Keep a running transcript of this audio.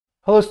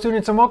Hello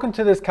students and welcome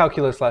to this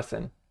calculus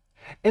lesson.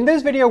 In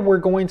this video we're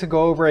going to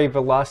go over a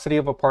velocity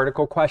of a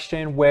particle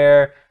question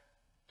where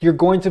you're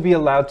going to be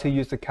allowed to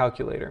use the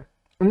calculator.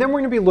 And then we're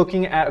going to be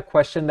looking at a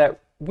question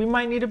that we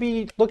might need to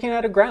be looking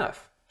at a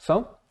graph.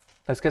 So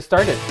let's get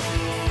started.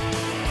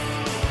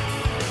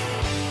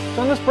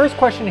 So in this first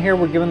question here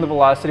we're given the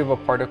velocity of a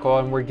particle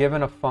and we're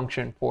given a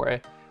function for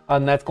it.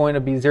 And that's going to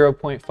be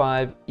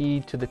 0.5 e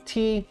to the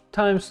t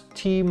times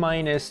t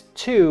minus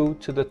 2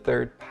 to the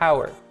third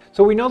power.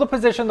 So we know the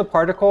position of the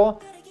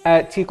particle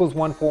at t equals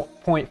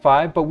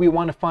 1.5, but we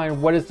want to find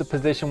what is the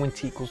position when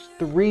t equals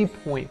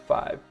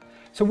 3.5.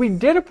 So we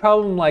did a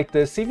problem like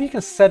this. See if you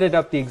can set it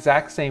up the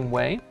exact same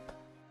way.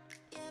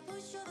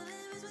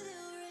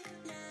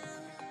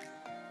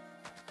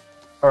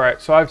 All right,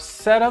 so I've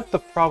set up the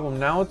problem.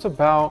 Now it's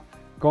about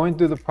going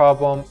through the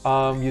problem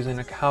using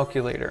a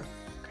calculator.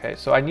 Okay,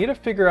 so I need to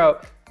figure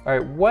out, all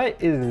right, what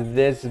is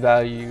this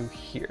value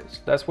here?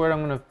 So that's what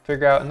I'm going to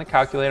figure out in the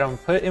calculator. I'm going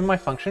to put it in my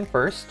function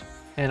first,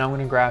 and I'm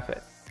going to graph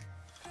it.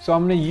 So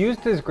I'm going to use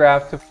this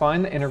graph to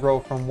find the integral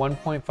from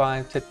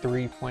 1.5 to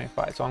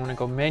 3.5. So I'm going to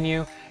go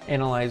menu,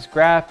 analyze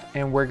graph,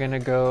 and we're going to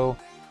go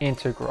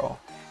integral.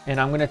 And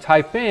I'm going to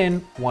type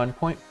in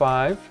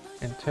 1.5,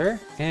 enter,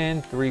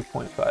 and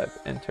 3.5,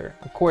 enter.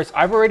 Of course,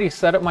 I've already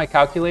set up my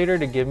calculator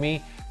to give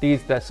me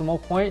these decimal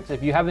points.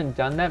 If you haven't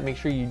done that, make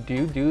sure you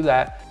do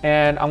that.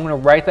 And I'm going to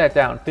write that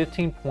down,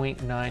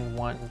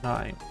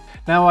 15.919.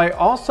 Now I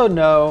also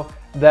know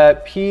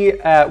that P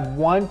at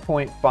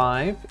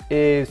 1.5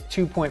 is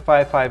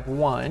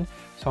 2.551.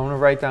 So I'm going to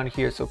write down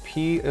here. So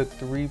P of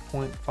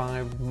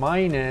 3.5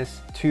 minus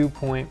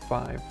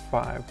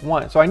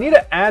 2.551. So I need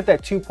to add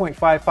that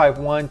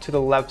 2.551 to the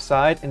left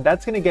side, and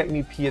that's going to get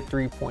me P at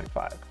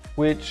 3.5,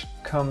 which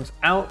comes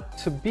out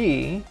to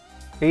be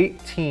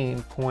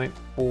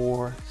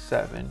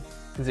 18.470.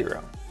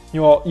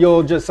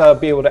 You'll just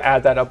be able to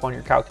add that up on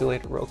your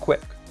calculator real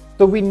quick.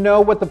 So we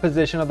know what the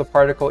position of the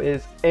particle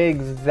is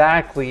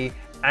exactly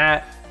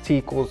at t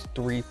equals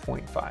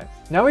 3.5.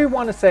 Now we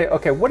want to say,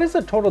 okay, what is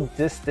the total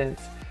distance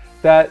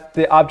that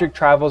the object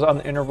travels on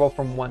the interval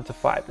from 1 to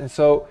 5? And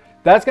so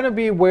that's going to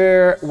be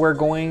where we're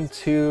going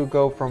to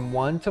go from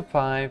 1 to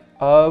 5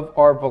 of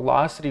our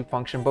velocity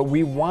function, but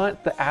we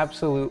want the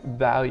absolute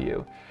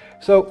value.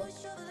 So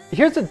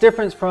here's the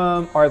difference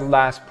from our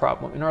last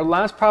problem. In our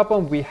last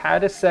problem, we had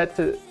to set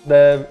to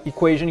the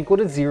equation equal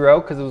to 0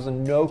 because it was a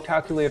no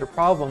calculator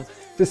problem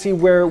to see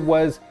where it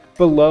was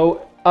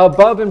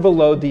above and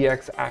below the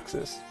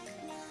x-axis.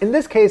 In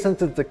this case,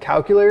 since it's a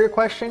calculator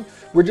question,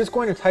 we're just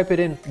going to type it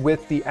in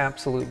with the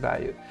absolute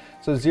value.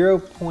 So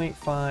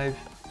 0.5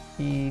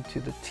 e to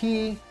the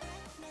t,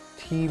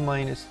 t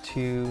minus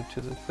 2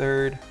 to the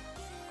third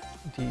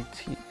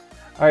dt.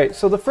 All right,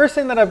 so the first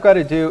thing that I've got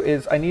to do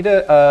is I need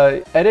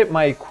to edit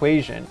my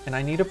equation, and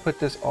I need to put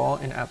this all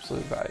in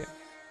absolute value.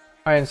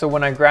 All right, and so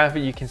when I graph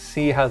it, you can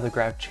see how the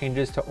graph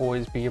changes to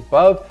always be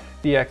above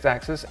the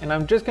x-axis, and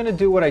I'm just going to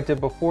do what I did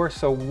before,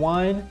 so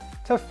 1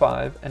 to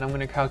 5, and I'm going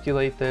to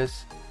calculate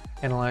this,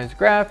 analyze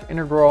graph,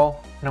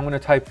 integral, and I'm going to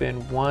type in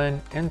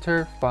 1,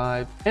 enter,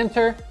 5,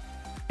 enter,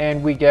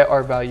 and we get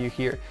our value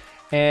here.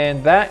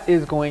 And that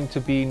is going to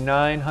be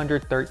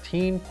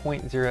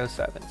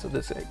 913.07, so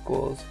this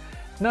equals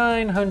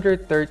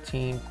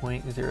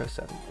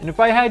 913.07. And if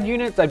I had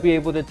units, I'd be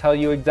able to tell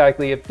you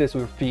exactly if this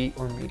were feet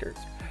or meters.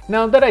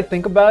 Now that I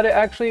think about it,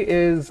 actually,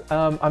 is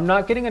I'm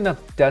not getting enough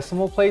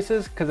decimal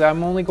places because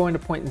I'm only going to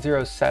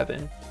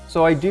 0.07.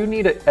 So I do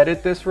need to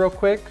edit this real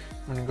quick.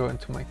 I'm going to go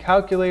into my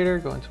calculator,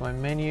 go into my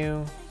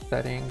menu,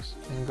 settings,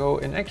 and go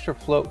an extra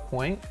float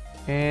point.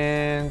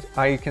 And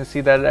I can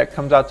see that that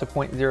comes out to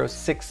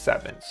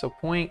 0.067. So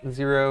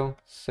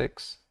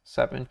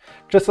 0.067.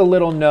 Just a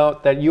little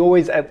note that you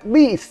always at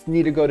least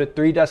need to go to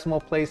 3 decimal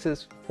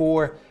places.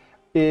 4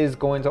 is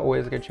going to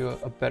always get you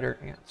a better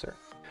answer.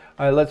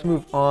 All right, let's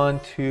move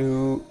on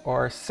to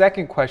our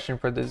second question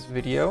for this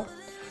video.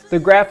 The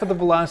graph of the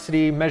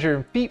velocity measured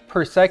in feet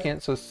per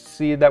second, so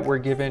see that we're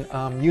given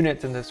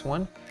units in this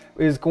one,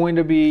 is going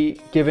to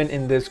be given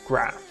in this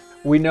graph.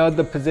 We know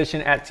the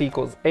position at t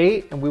equals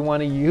 8, and we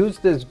want to use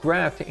this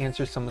graph to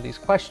answer some of these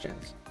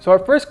questions. So our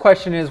first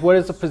question is, what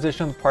is the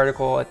position of the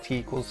particle at t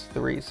equals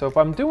 3? So if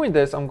I'm doing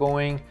this, I'm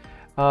going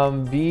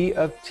v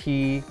of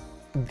t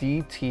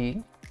dt,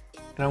 and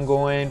I'm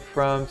going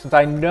from, since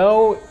I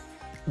know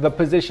the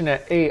position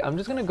at 8, I'm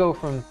just going to go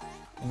from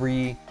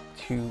 3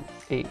 to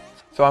 8.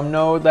 So I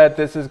know that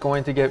this is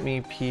going to get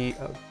me p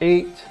of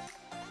 8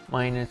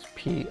 minus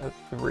p of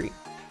 3.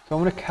 So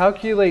I'm going to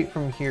calculate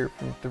from here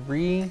from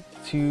 3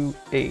 to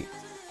 8.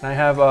 And I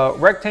have a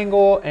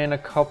rectangle and a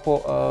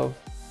couple of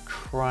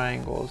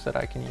triangles that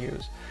I can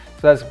use.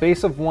 So that's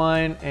base of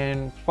 1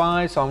 and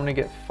 5. So I'm going to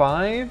get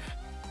 5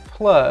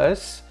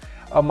 plus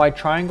my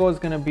triangle is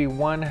going to be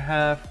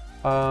 1/2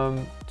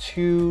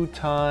 2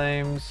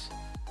 times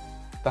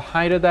the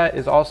height of that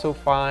is also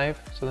 5.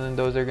 So then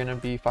those are going to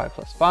be 5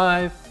 plus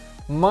 5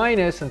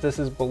 minus, since this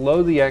is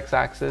below the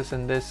x-axis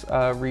in this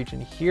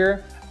region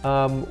here,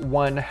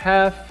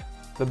 1/2.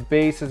 The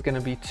base is going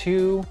to be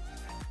 2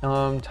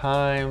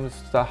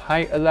 times the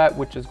height of that,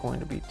 which is going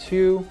to be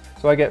 2.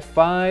 So I get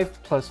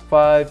 5 plus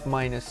 5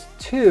 minus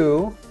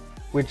 2,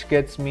 which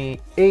gets me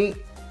 8.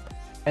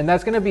 And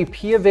that's going to be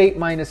P of 8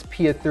 minus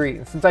P of 3.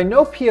 And since I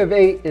know P of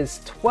 8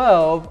 is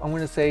 12, I'm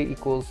going to say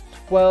equals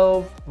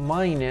 12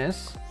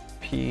 minus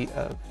P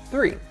of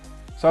 3.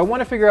 So I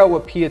want to figure out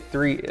what P of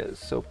 3 is.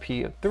 So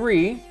P of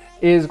 3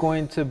 is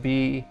going to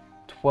be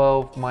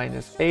 12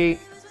 minus 8,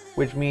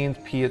 which means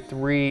P of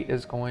 3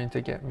 is going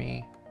to get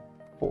me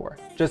 4.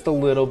 Just a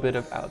little bit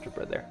of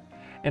algebra there.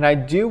 And I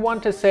do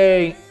want to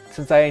say,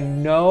 since I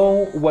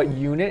know what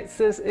units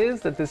this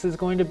is, that this is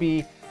going to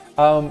be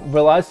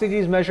velocity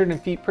is measured in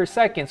feet per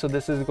second, so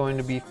this is going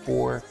to be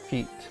 4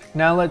 feet.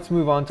 Now let's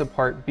move on to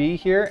part B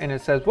here, and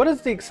it says, what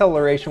is the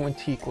acceleration when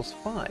t equals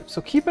 5?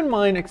 So keep in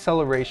mind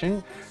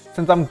acceleration,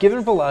 since I'm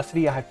given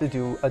velocity, I have to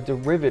do a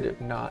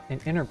derivative, not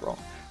an integral.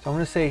 So I'm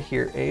going to say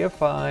here, a of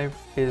 5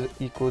 is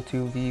equal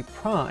to v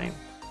prime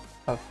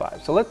of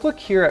 5. So let's look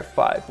here at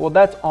 5. Well,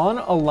 that's on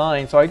a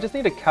line, so I just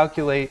need to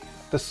calculate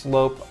the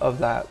slope of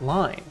that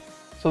line.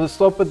 So the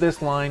slope of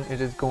this line, it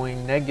is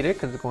going negative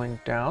because it's going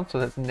down. So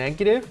that's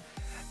negative.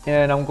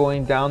 And I'm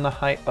going down the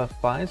height of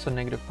 5, so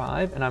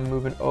 -5. And I'm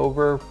moving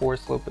over for a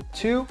slope of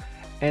 2.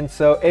 And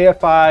so a of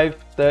 5,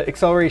 the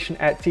acceleration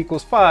at t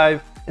equals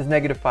 5 is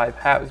 -5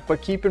 halves.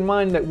 But keep in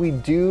mind that we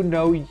do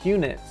know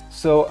units.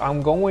 So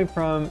I'm going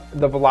from,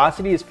 the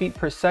velocity is feet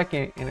per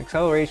second and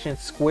acceleration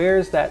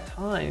squares that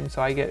time.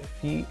 So I get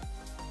feet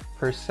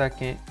per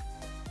second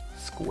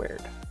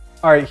squared.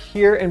 All right,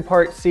 here in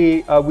part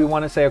C, we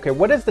want to say, okay,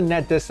 what is the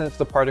net distance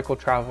the particle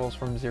travels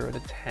from 0 to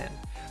 10?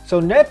 So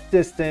net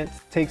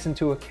distance takes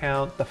into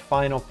account the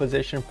final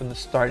position from the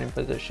starting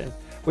position,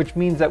 which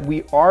means that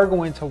we are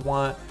going to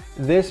want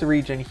this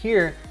region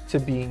here to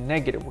be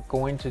negative. We're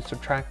going to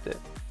subtract it.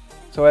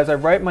 So as I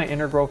write my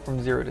integral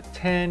from 0 to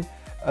 10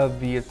 of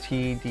v of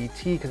t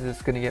dt, because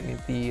it's going to get me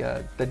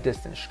the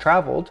distance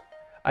traveled,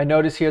 I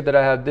notice here that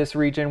I have this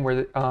region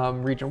where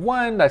region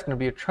 1, that's going to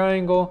be a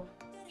triangle.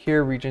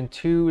 Here, region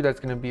 2, that's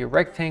going to be a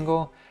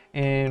rectangle.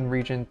 In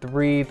region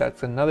 3,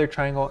 that's another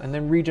triangle. And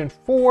then region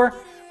 4,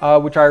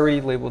 which I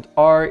already labeled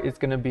R, is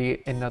going to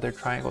be another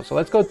triangle. So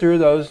let's go through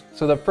those.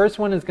 So the first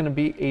one is going to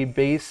be a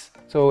base.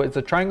 So it's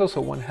a triangle,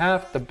 so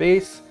 1/2. The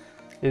base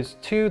is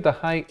 2, the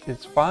height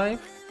is 5.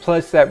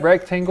 Plus that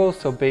rectangle,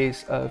 so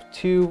base of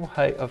 2,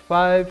 height of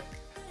 5.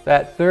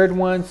 That third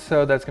one,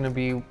 so that's going to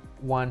be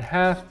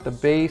 1/2. The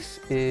base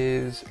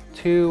is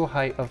 2,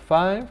 height of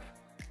 5.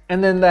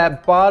 And then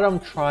that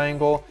bottom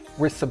triangle,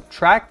 we're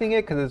subtracting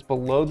it because it's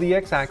below the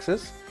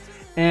x-axis.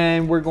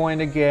 And we're going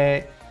to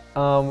get,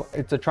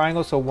 it's a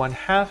triangle, so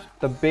 1/2.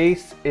 The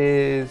base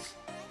is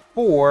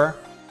 4,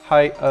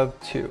 height of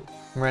 2.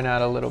 Ran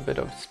out a little bit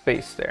of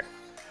space there.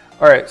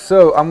 All right,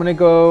 so I'm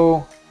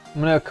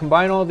gonna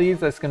combine all these.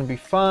 That's gonna be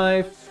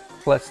 5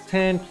 plus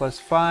 10 plus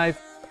 5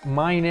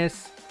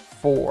 minus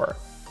 4.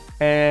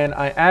 And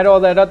I add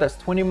all that up, that's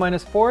 20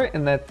 minus 4,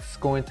 and that's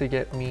going to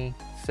get me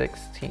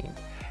 16.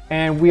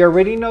 And we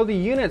already know the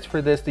units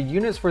for this. The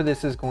units for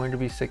this is going to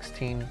be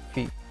 16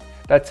 feet.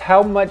 That's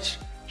how much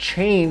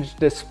change,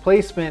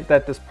 displacement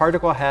that this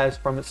particle has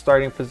from its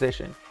starting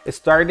position. It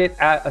started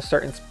at a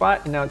certain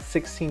spot and now it's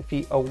 16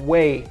 feet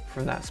away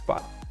from that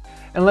spot.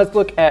 And let's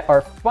look at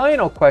our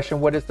final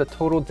question. What is the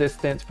total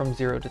distance from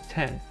 0 to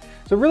 10?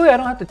 So really, I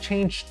don't have to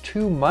change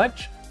too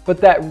much,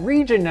 but that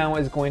region now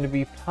is going to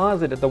be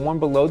positive. The one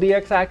below the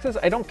x-axis,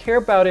 I don't care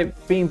about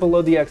it being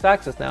below the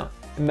x-axis now.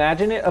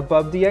 Imagine it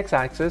above the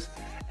x-axis.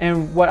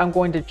 And what I'm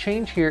going to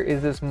change here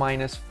is this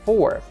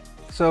 -4.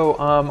 So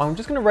I'm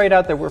just going to write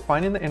out that we're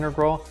finding the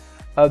integral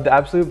of the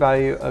absolute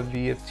value of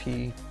v of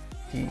t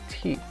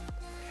dt.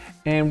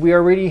 And we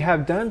already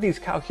have done these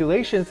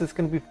calculations. It's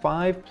going to be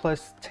 5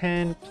 plus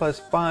 10 plus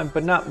 5,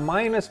 but not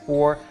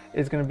 -4.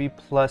 It's going to be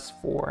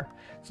 +4.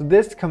 So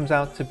this comes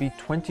out to be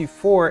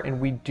 24,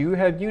 and we do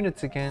have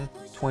units again,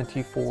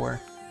 24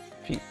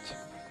 feet.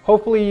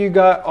 Hopefully you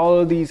got all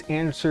of these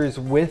answers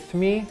with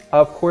me.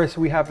 Of course,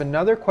 we have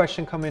another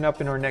question coming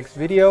up in our next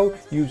video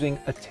using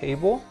a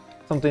table,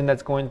 something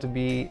that's going to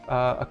be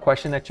a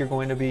question that you're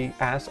going to be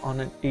asked on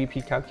an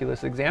AP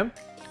Calculus exam.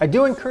 I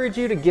do encourage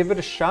you to give it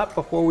a shot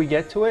before we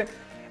get to it.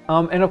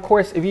 And of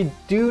course, if you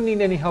do need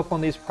any help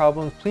on these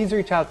problems, please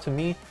reach out to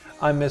me.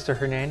 I'm Mr.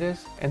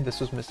 Hernandez, and this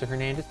was Mr.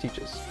 Hernandez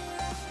Teaches.